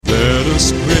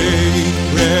us break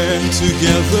bread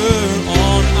together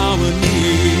on our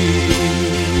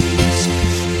knees.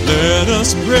 Let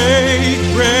us break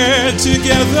bread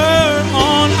together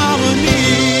on our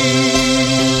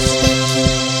knees.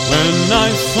 When I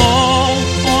fall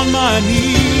on my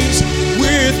knees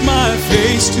with my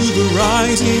face to the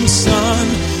rising sun,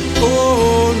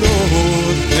 oh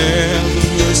Lord, have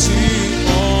mercy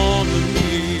on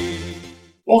me.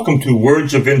 Welcome to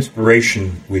Words of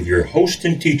Inspiration with your host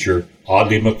and teacher,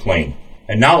 Audley McLean.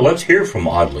 And now let's hear from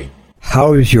Audley.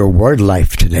 How is your word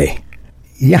life today?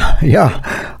 Yeah,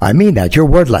 I mean that, your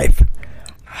word life.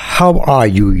 How are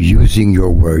you using your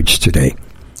words today?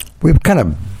 We've kind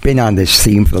of been on this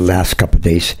theme for the last couple of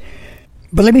days.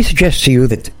 But let me suggest to you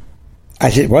that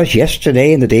as it was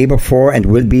yesterday and the day before and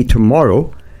will be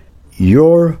tomorrow,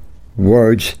 your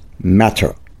words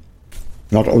matter.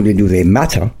 Not only do they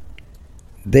matter,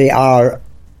 they are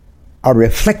a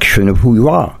reflection of who you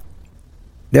are.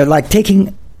 They're like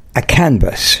taking a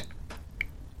canvas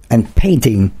and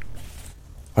painting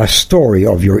a story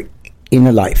of your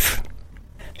inner life.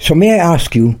 So may I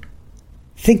ask you,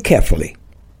 think carefully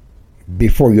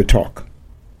before you talk.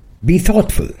 Be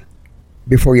thoughtful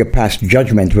before you pass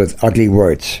judgment with ugly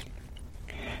words.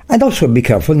 And also be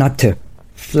careful not to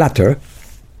flatter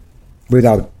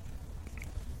without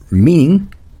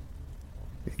meaning,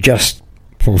 just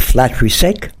for flattery's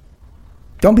sake.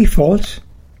 Don't be false.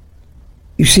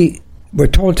 You see, we're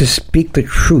told to speak the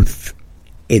truth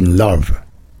in love.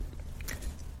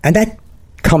 And that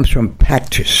comes from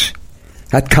practice.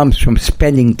 That comes from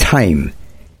spending time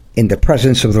in the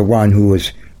presence of the one who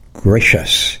was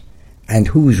gracious and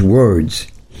whose words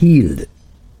healed.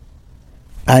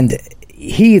 And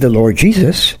he, the Lord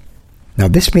Jesus, now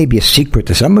this may be a secret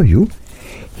to some of you,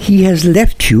 he has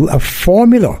left you a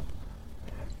formula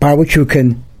by which you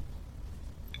can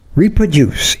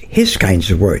reproduce his kinds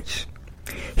of words.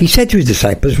 He said to his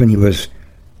disciples when he was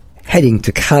heading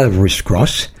to Calvary's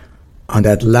cross on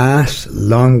that last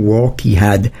long walk he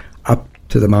had up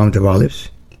to the Mount of Olives,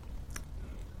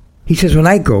 he says, when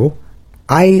I go,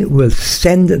 I will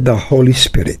send the Holy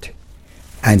Spirit,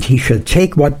 and he shall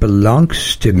take what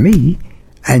belongs to me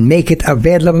and make it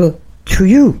available to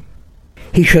you.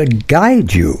 He shall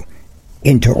guide you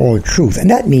into all truth. And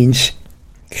that means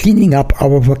cleaning up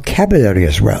our vocabulary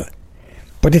as well.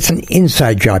 But it's an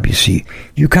inside job, you see.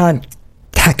 You can't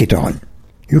tack it on.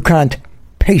 You can't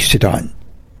paste it on.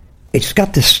 It's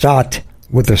got to start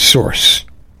with the source.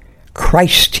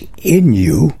 Christ in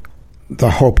you,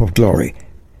 the hope of glory.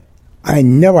 I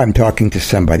know I'm talking to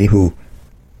somebody who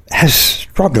has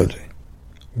struggled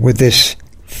with this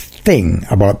thing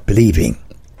about believing.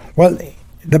 Well,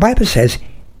 the Bible says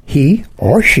he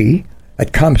or she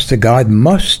that comes to God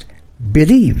must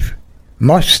believe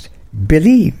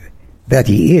that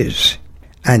he is,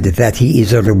 and that he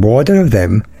is a rewarder of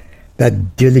them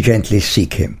that diligently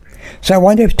seek him. So I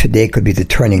wonder if today could be the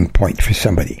turning point for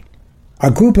somebody.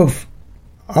 A group of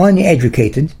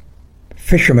uneducated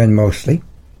fishermen mostly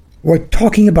were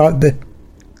talking about the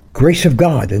grace of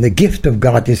God and the gift of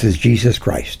God. This is Jesus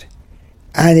Christ.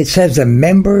 And it says the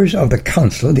members of the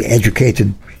council, the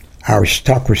educated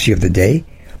aristocracy of the day,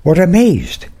 were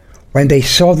amazed when they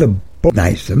saw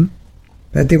recognize them,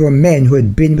 that they were men who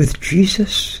had been with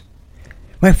Jesus.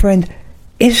 My friend,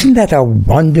 isn't that a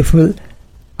wonderful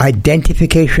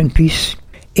identification piece?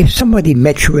 If somebody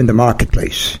met you in the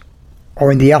marketplace,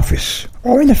 or in the office,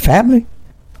 or in the family,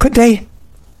 could they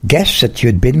guess that you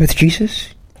had been with Jesus?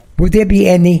 Would there be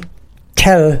any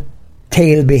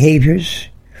telltale behaviors?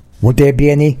 Would there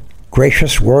be any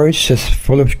gracious words just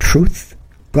full of truth?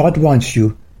 God wants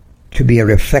you to be a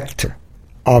reflector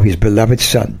of his beloved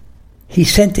Son. He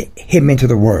sent him into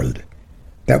the world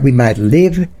that we might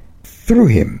live through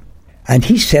him. And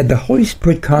he said the Holy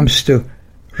Spirit comes to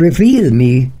reveal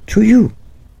me to you.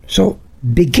 So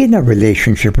begin a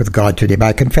relationship with God today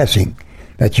by confessing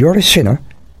that you're a sinner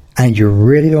and you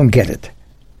really don't get it,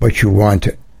 but you want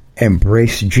to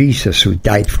embrace Jesus who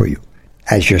died for you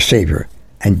as your Savior,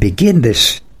 and begin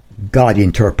this God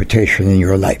interpretation in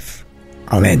your life.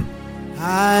 Amen.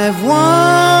 I've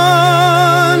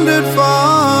wandered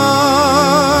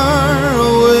far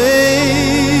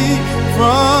away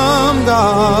from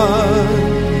God.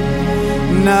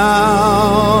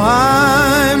 Now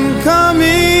I'm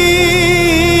coming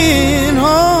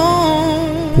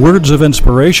home. Words of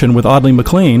Inspiration with Audley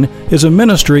McLean is a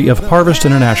ministry of Harvest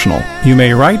International. You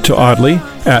may write to Audley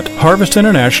at Harvest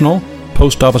International,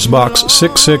 Post Office Box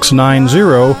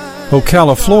 6690,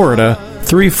 Ocala, Florida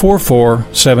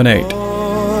 34478.